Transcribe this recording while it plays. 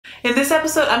In this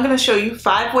episode, I'm going to show you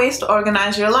 5 ways to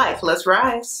organize your life. Let's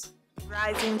rise.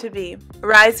 Rising to be.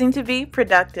 Rising to be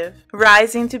productive.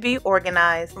 Rising to be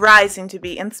organized. Rising to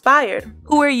be inspired.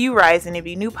 Who are you rising to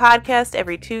be? New podcast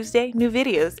every Tuesday, new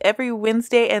videos every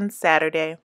Wednesday and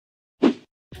Saturday.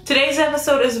 Today's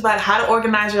episode is about how to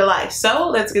organize your life. So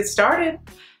let's get started.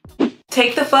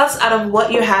 Take the fuss out of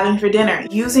what you're having for dinner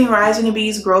using Rising to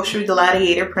Be's Grocery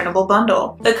Gladiator printable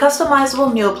bundle. The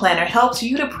customizable meal planner helps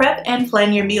you to prep and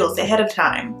plan your meals ahead of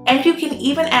time. And you can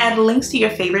even add links to your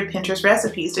favorite Pinterest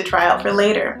recipes to try out for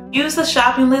later. Use the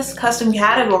shopping list custom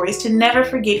categories to never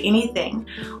forget anything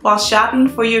while shopping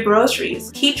for your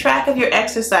groceries. Keep track of your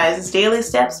exercises, daily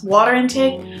steps, water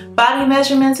intake, body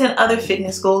measurements, and other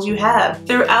fitness goals you have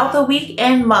throughout the week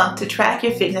and month to track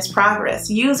your fitness progress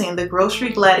using the Grocery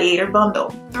Gladiator bundle.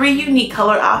 3 unique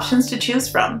color options to choose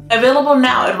from. Available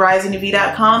now at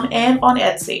risingtobe.com and on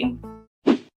Etsy.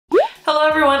 Hello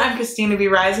everyone, I'm Christina B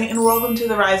Rising and welcome to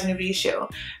the Rising to Be Show,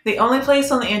 the only place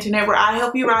on the internet where I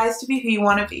help you rise to be who you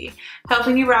want to be,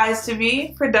 helping you rise to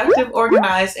be productive,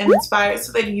 organized, and inspired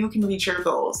so that you can reach your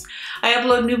goals. I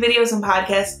upload new videos and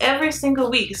podcasts every single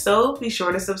week, so be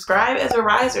sure to subscribe as a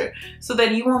riser so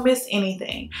that you won't miss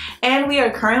anything. And we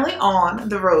are currently on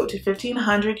the road to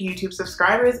 1,500 YouTube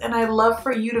subscribers, and I'd love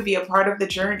for you to be a part of the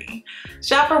journey.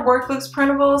 Shop our workbooks,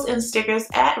 printables, and stickers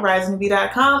at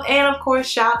risingtobe.com, and of course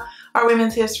shop our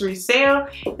Women's History sale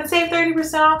and save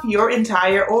 30% off your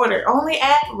entire order only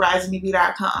at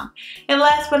risingtobe.com. And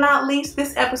last but not least,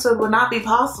 this episode would not be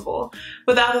possible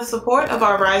without the support of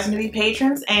our Rising to Be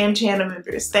patrons and channel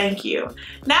members. Thank you.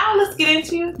 Now let's get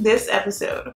into this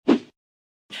episode.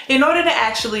 In order to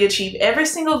actually achieve every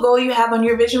single goal you have on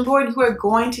your vision board, you are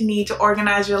going to need to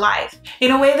organize your life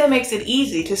in a way that makes it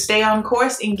easy to stay on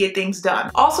course and get things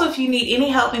done. Also, if you need any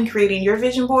help in creating your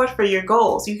vision board for your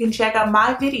goals, you can check out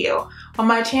my video on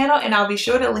my channel and I'll be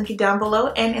sure to link it down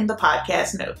below and in the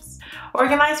podcast notes.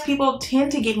 Organized people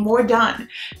tend to get more done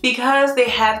because they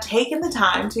have taken the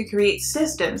time to create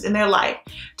systems in their life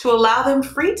to allow them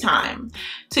free time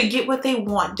to get what they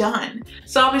want done.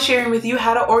 So I'll be sharing with you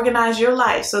how to organize your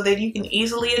life so that you can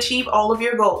easily achieve all of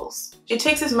your goals. It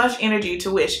takes as much energy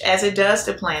to wish as it does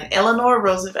to plan. Eleanor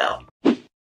Roosevelt.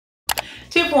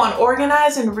 Tip 1.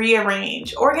 Organize and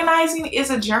rearrange. Organizing is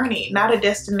a journey, not a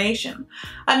destination.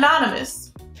 Anonymous.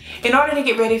 In order to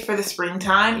get ready for the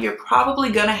springtime, you're probably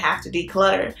gonna have to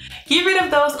declutter. Get rid of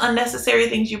those unnecessary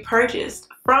things you purchased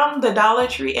from the Dollar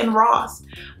Tree and Ross.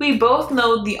 We both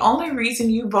know the only reason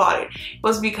you bought it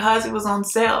was because it was on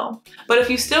sale. But if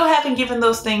you still haven't given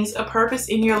those things a purpose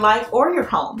in your life or your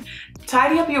home,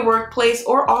 tidy up your workplace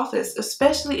or office,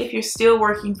 especially if you're still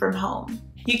working from home.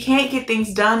 You can't get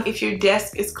things done if your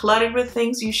desk is cluttered with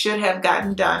things you should have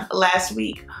gotten done last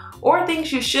week or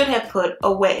things you should have put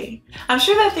away. I'm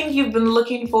sure that thing you've been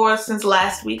looking for since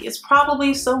last week is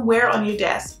probably somewhere on your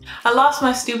desk. I lost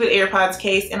my stupid AirPods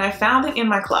case and I found it in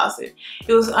my closet.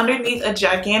 It was underneath a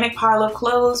gigantic pile of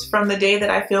clothes from the day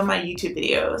that I filmed my YouTube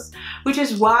videos, which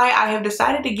is why I have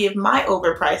decided to give my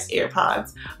overpriced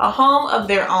AirPods a home of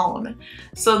their own.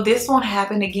 So this won't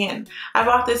happen again. I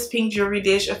bought this pink jewelry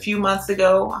dish a few months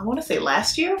ago, I want to say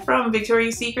last year, from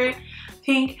Victoria's Secret.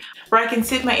 Pink, where I can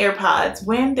sit my AirPods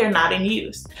when they're not in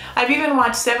use. I've even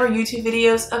watched several YouTube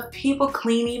videos of people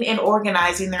cleaning and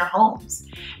organizing their homes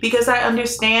because I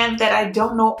understand that I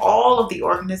don't know all of the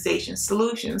organization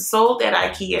solutions sold at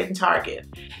IKEA and Target.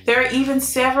 There are even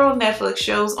several Netflix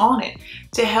shows on it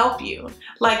to help you,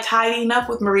 like Tidying Up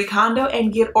with Marie Kondo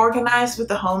and Get Organized with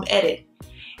the Home Edit.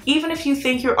 Even if you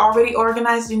think you're already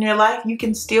organized in your life, you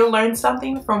can still learn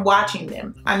something from watching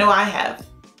them. I know I have.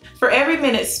 For every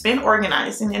minute spent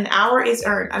organizing, an hour is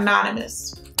earned.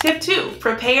 Anonymous. Tip 2.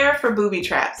 Prepare for booby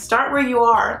traps. Start where you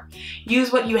are.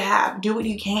 Use what you have. Do what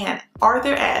you can.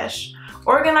 Arthur Ashe.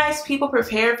 Organized people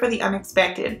prepare for the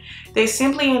unexpected. They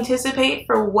simply anticipate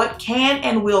for what can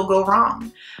and will go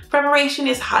wrong. Preparation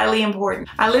is highly important.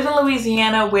 I live in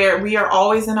Louisiana where we are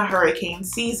always in a hurricane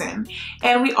season,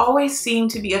 and we always seem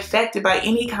to be affected by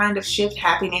any kind of shift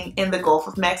happening in the Gulf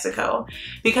of Mexico.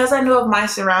 Because I know of my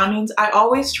surroundings, I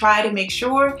always try to make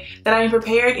sure that I am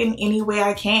prepared in any way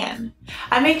I can.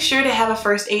 I make sure to have a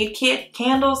first aid kit,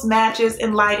 candles, matches,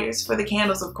 and lighters for the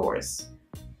candles, of course.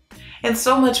 And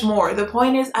so much more. The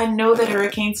point is, I know that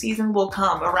hurricane season will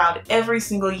come around every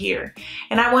single year,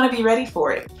 and I want to be ready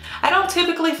for it. I don't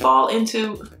typically fall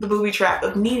into the booby trap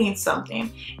of needing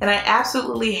something, and I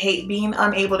absolutely hate being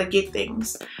unable to get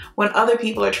things when other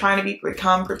people are trying to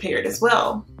become prepared as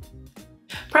well.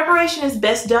 Preparation is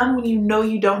best done when you know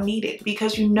you don't need it,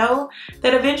 because you know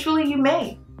that eventually you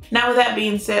may. Now, with that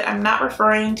being said, I'm not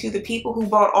referring to the people who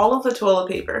bought all of the toilet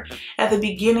paper at the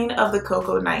beginning of the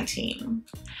COVID-19.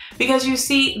 Because you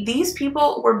see, these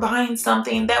people were buying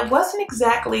something that wasn't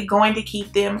exactly going to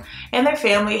keep them and their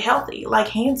family healthy, like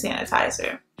hand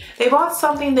sanitizer. They bought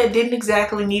something that didn't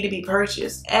exactly need to be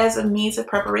purchased as a means of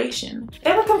preparation.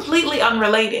 They were completely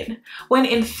unrelated, when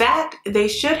in fact they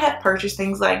should have purchased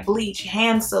things like bleach,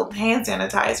 hand soap, hand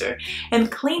sanitizer,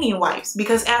 and cleaning wipes,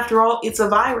 because after all, it's a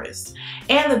virus.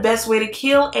 And the best way to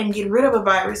kill and get rid of a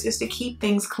virus is to keep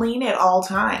things clean at all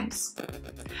times.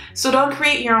 So don't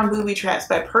create your own booby traps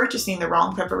by purchasing the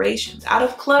wrong preparations. Out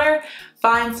of clutter,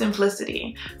 find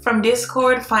simplicity. From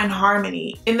discord, find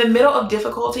harmony. In the middle of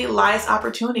difficulty lies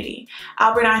opportunity.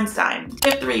 Albert Einstein.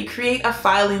 Tip 3, create a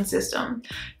filing system.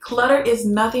 Clutter is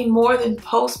nothing more than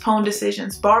postponed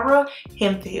decisions. Barbara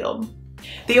Hempfield.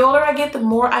 The older I get, the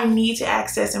more I need to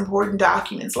access important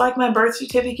documents like my birth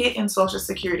certificate and social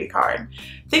security card.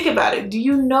 Think about it. Do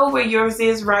you know where yours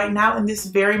is right now in this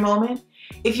very moment?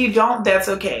 If you don't, that's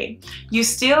okay. You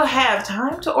still have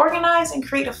time to organize and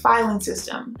create a filing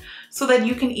system so that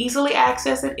you can easily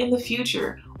access it in the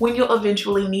future when you'll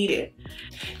eventually need it.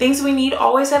 Things we need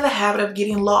always have a habit of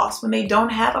getting lost when they don't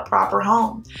have a proper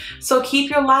home. So keep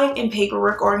your life and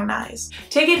paperwork organized.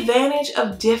 Take advantage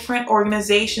of different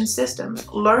organization systems.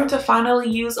 Learn to finally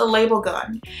use a label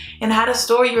gun and how to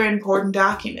store your important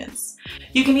documents.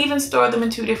 You can even store them in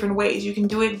 2 different ways. You can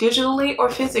do it digitally or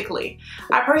physically.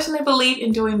 I personally believe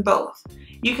in doing both.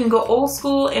 You can go old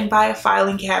school and buy a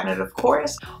filing cabinet, of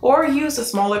course, or use a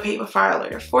smaller paper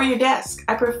filer for your desk.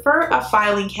 I prefer a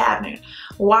filing cabinet.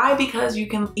 Why? Because you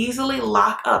can easily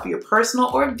lock up your personal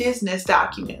or business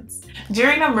documents.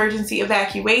 During emergency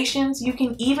evacuations, you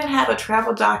can even have a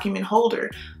travel document holder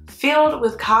filled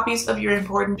with copies of your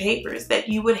important papers that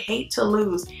you would hate to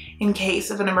lose in case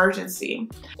of an emergency.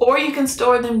 Or you can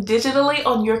store them digitally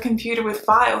on your computer with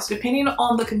files. Depending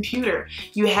on the computer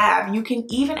you have, you can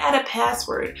even add a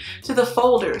password to the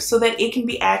folder so that it can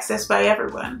be accessed by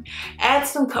everyone. Add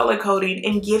some color coding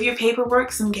and give your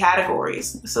paperwork some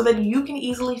categories so that you can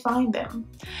easily find them.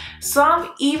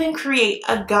 Some even create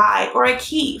a guide or a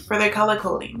key for their color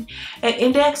coding, an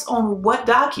index on what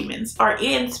documents are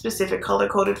in specific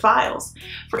color-coded files.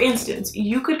 For instance,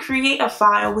 you could create a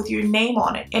file with your name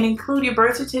on it and include your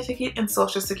birth certificate and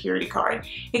social security card,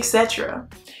 etc.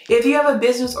 If you have a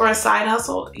business or a side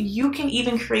hustle, you can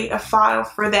even create a file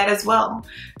for that as well,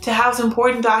 to house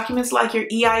important documents like your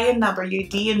EIN number, your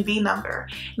D&B number,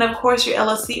 and of course your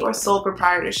LLC or sole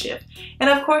proprietorship, and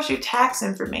of course your tax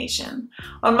information.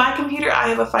 On my computer, I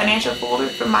have a financial folder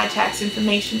for my tax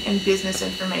information and business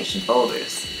information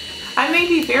folders. I may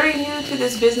be very new to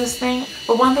this business thing,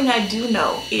 but one thing I do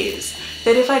know is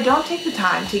that if I don't take the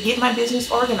time to get my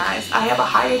business organized, I have a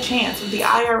higher chance of the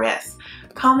IRS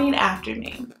coming after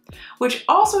me, which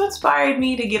also inspired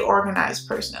me to get organized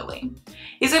personally.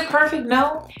 Is it perfect?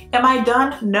 No. Am I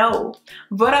done? No.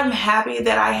 But I'm happy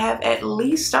that I have at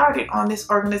least started on this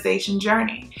organization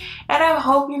journey, and I'm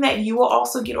hoping that you will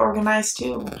also get organized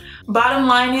too. Bottom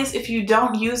line is, if you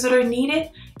don't use it or need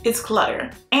it, it's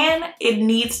clutter, and it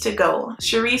needs to go.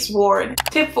 Sharice Ward.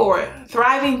 Tip 4,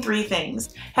 thriving 3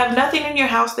 things. Have nothing in your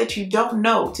house that you don't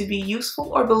know to be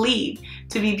useful or believe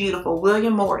to be beautiful.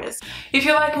 William Morris. If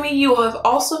you're like me, you have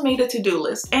also made a to-do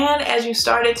list, and as you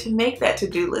started to make that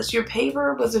to-do list, your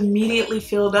paper was immediately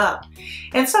filled up.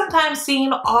 And sometimes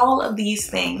seeing all of these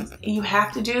things you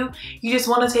have to do, you just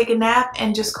want to take a nap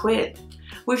and just quit.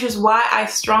 Which is why I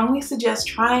strongly suggest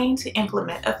trying to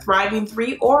implement a thriving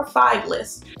 3 or 5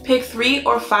 list. Pick 3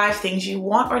 or 5 things you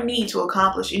want or need to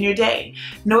accomplish in your day,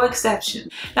 no exception.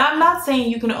 Now, I'm not saying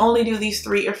you can only do these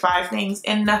 3 or 5 things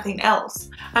and nothing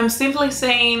else. I'm simply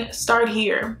saying start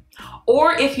here.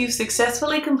 Or if you've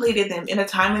successfully completed them in a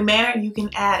timely manner, you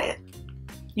can add it.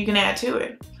 You can add to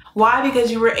it. Why? Because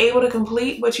you were able to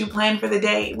complete what you planned for the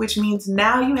day, which means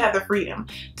now you have the freedom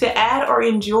to add or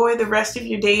enjoy the rest of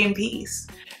your day in peace.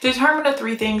 Determine the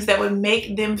 3 things that would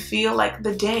make them feel like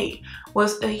the day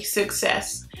was a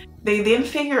success. They then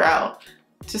figure out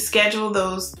to schedule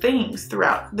those things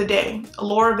throughout the day.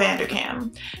 Laura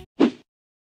Vanderkam.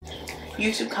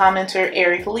 YouTube commenter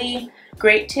Eric Lee.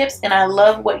 Great tips, and I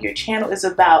love what your channel is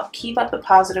about. Keep up the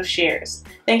positive shares.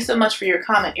 Thanks so much for your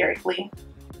comment, Eric Lee.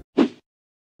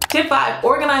 Tip 5,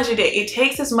 organize your day. It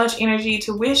takes as much energy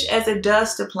to wish as it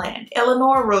does to plan.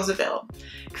 Eleanor Roosevelt.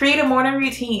 Create a morning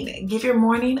routine. Give your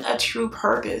morning a true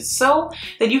purpose so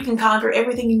that you can conquer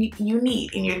everything you need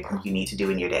to do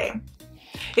in your day.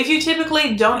 If you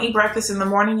typically don't eat breakfast in the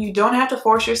morning, you don't have to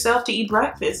force yourself to eat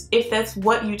breakfast if that's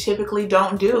what you typically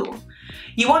don't do.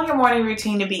 You want your morning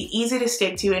routine to be easy to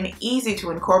stick to and easy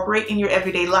to incorporate in your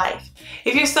everyday life.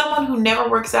 If you're someone who never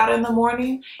works out in the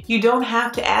morning, you don't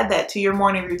have to add that to your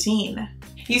morning routine.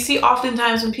 You see,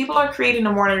 oftentimes when people are creating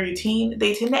a morning routine,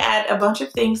 they tend to add a bunch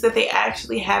of things that they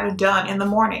actually haven't done in the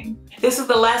morning. This is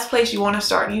the last place you want to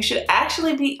start. You should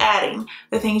actually be adding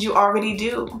the things you already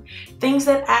do, things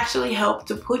that actually help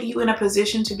to put you in a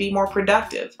position to be more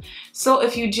productive. So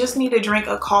if you just need to drink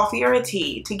a coffee or a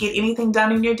tea to get anything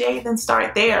done in your day, then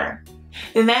start there.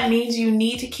 Then that means you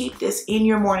need to keep this in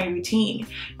your morning routine.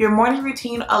 Your morning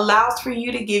routine allows for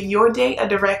you to give your day a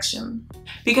direction.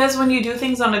 Because when you do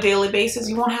things on a daily basis,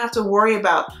 you won't have to worry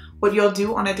about what you'll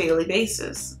do on a daily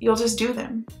basis. You'll just do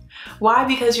them. Why?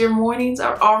 Because your mornings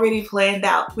are already planned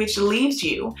out, which leaves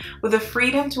you with the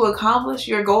freedom to accomplish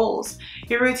your goals.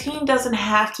 Your routine doesn't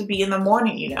have to be in the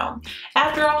morning, you know.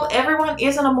 After all, everyone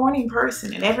isn't a morning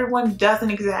person and everyone doesn't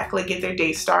exactly get their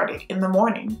day started in the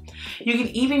morning. You can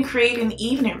even create an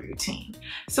evening routine.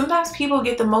 Sometimes people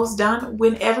get the most done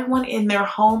when everyone in their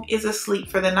home is asleep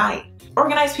for the night.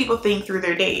 Organized people think through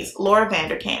their days. Laura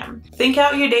Vanderkam. Think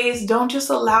out your days. Don't just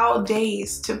allow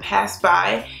days to pass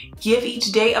by. Give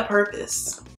each day a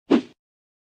purpose.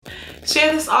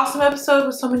 Share this awesome episode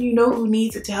with someone you know who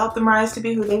needs it to help them rise to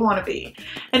be who they want to be.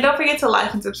 And don't forget to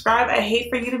like and subscribe. I hate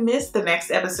for you to miss the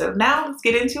next episode. Now let's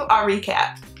get into our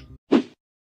recap.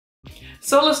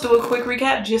 So let's do a quick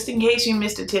recap just in case you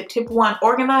missed a tip. Tip 1,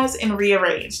 organize and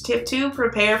rearrange. Tip 2,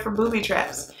 prepare for booby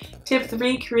traps. Tip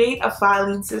 3, create a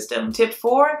filing system. Tip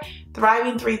 4, thrive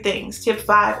in 3 things. Tip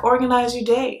 5, organize your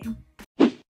day.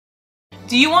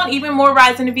 Do you want even more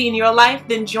Rising to Be in your life?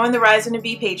 Then join the Rising to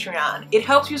Be Patreon. It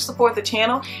helps you support the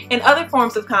channel and other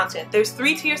forms of content. There's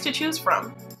 3 tiers to choose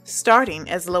from, starting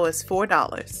as low as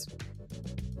 $4.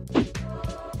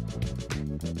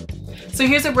 So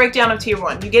here's a breakdown of Tier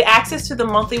 1. You get access to the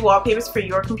monthly wallpapers for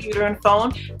your computer and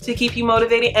phone to keep you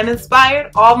motivated and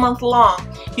inspired all month long.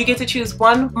 You get to choose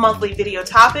 1 monthly video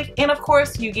topic, and of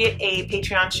course you get a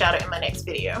Patreon shout out in my next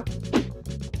video.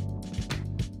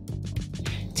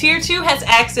 Tier 2 has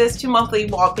access to monthly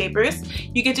wallpapers.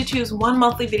 You get to choose 1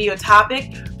 monthly video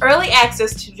topic, early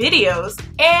access to videos,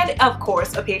 and of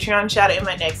course a Patreon shout out in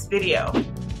my next video.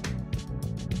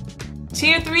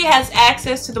 Tier 3 has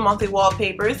access to the monthly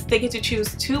wallpapers. They get to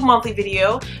choose 2 monthly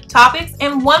video topics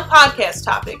and 1 podcast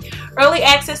topic. Early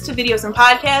access to videos and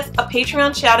podcasts, a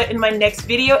Patreon shout out in my next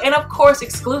video, and of course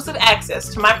exclusive access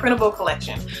to my printable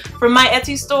collection from my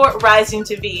Etsy store, Rising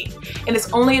to Be. And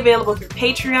it's only available through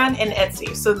Patreon and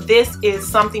Etsy, so this is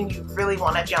something you really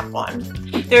want to jump on.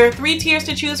 There are 3 tiers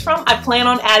to choose from. I plan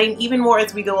on adding even more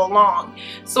as we go along.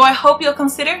 So I hope you'll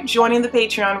consider joining the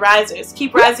Patreon Risers.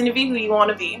 Keep rising to be who you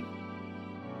want to be.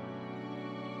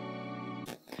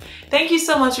 Thank you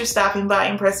so much for stopping by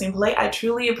and pressing play. I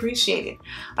truly appreciate it.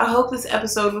 I hope this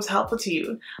episode was helpful to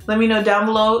you. Let me know down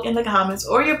below in the comments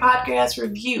or your podcast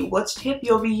review which tip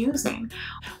you'll be using.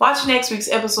 Watch next week's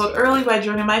episode early by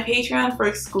joining my Patreon for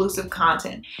exclusive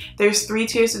content. There's 3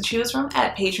 tiers to choose from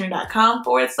at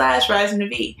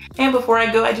patreon.com/risingtobe. And before I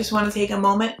go, I just want to take a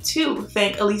moment to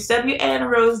thank Elise W.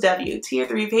 and Rose W., Tier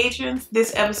 3 patrons.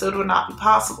 This episode would not be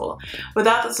possible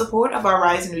without the support of our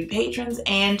Rising to Be patrons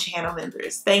and channel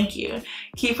members. Thank you.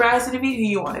 Keep rising to be who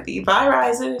you want to be. Bye,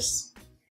 risers.